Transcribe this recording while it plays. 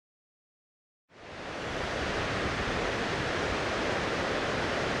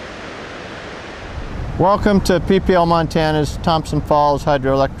Welcome to PPL Montana's Thompson Falls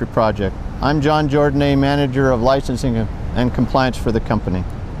Hydroelectric project. I'm Jourdonnais, Manager of Licensing and Compliance for the company.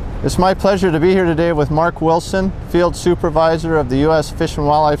 It's my pleasure to be here today with Mark Wilson, Field Supervisor of the U.S. Fish and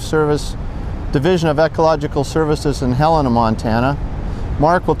Wildlife Service Division of Ecological Services in Helena, Montana.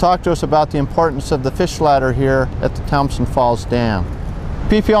 Mark will talk to us about the importance of the fish ladder here at the Thompson Falls Dam.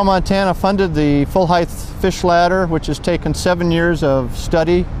 PPL Montana funded the full-height fish ladder, which has taken 7 years of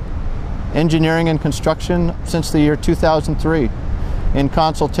study, engineering and construction since the year 2003 in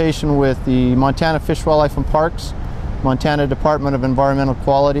consultation with the Montana Fish, Wildlife and Parks, Montana Department of Environmental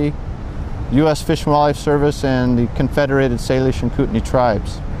Quality, U.S. Fish and Wildlife Service, and the Confederated Salish and Kootenai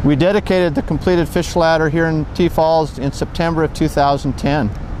tribes. We dedicated the completed fish ladder here in T Falls in September of 2010.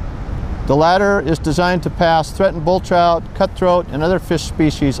 The ladder is designed to pass threatened bull trout, cutthroat, and other fish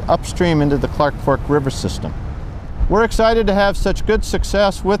species upstream into the Clark Fork River system. We're excited to have such good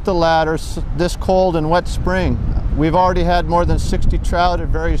success with the ladder this cold and wet spring. We've already had more than 60 trout of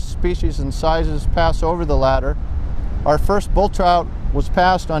various species and sizes pass over the ladder. Our first bull trout was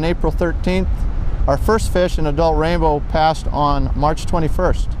passed on April 13th. Our first fish, an adult rainbow, passed on March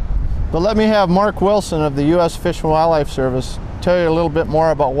 21st. But let me have Mark Wilson of the U.S. Fish and Wildlife Service tell you a little bit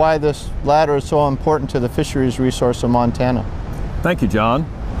more about why this ladder is so important to the fisheries resource of Montana. Thank you, John.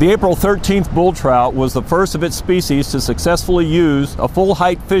 The April 13th bull trout was the first of its species to successfully use a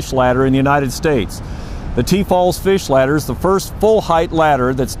full-height fish ladder in the United States. The T Falls fish ladder is the first full-height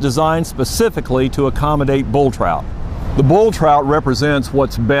ladder that's designed specifically to accommodate bull trout. The bull trout represents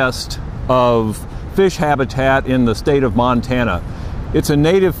what's best of fish habitat in the state of Montana. It's a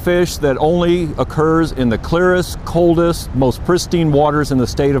native fish that only occurs in the clearest, coldest, most pristine waters in the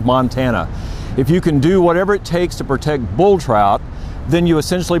state of Montana. If you can do whatever it takes to protect bull trout, then you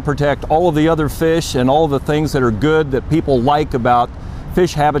essentially protect all of the other fish and all of the things that are good that people like about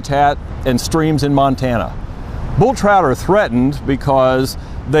fish habitat and streams in Montana. Bull trout are threatened because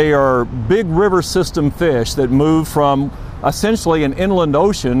they are big river system fish that move from essentially an inland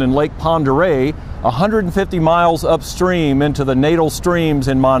ocean in Lake Pend Oreille 150 miles upstream into the natal streams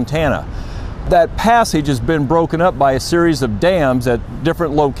in Montana. That passage has been broken up by a series of dams at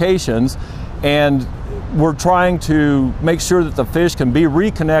different locations, and we're trying to make sure that the fish can be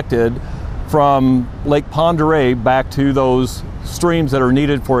reconnected from Lake Pend Oreille back to those streams that are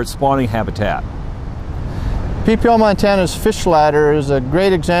needed for its spawning habitat. PPL Montana's fish ladder is a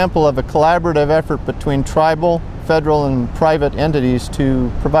great example of a collaborative effort between tribal, federal, and private entities to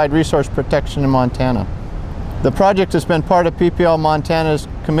provide resource protection in Montana. The project has been part of PPL Montana's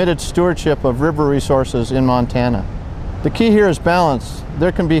committed stewardship of river resources in Montana. The key here is balance.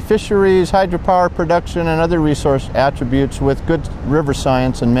 There can be fisheries, hydropower production, and other resource attributes with good river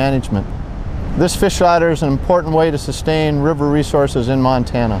science and management. This fish ladder is an important way to sustain river resources in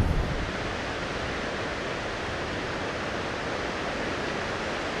Montana.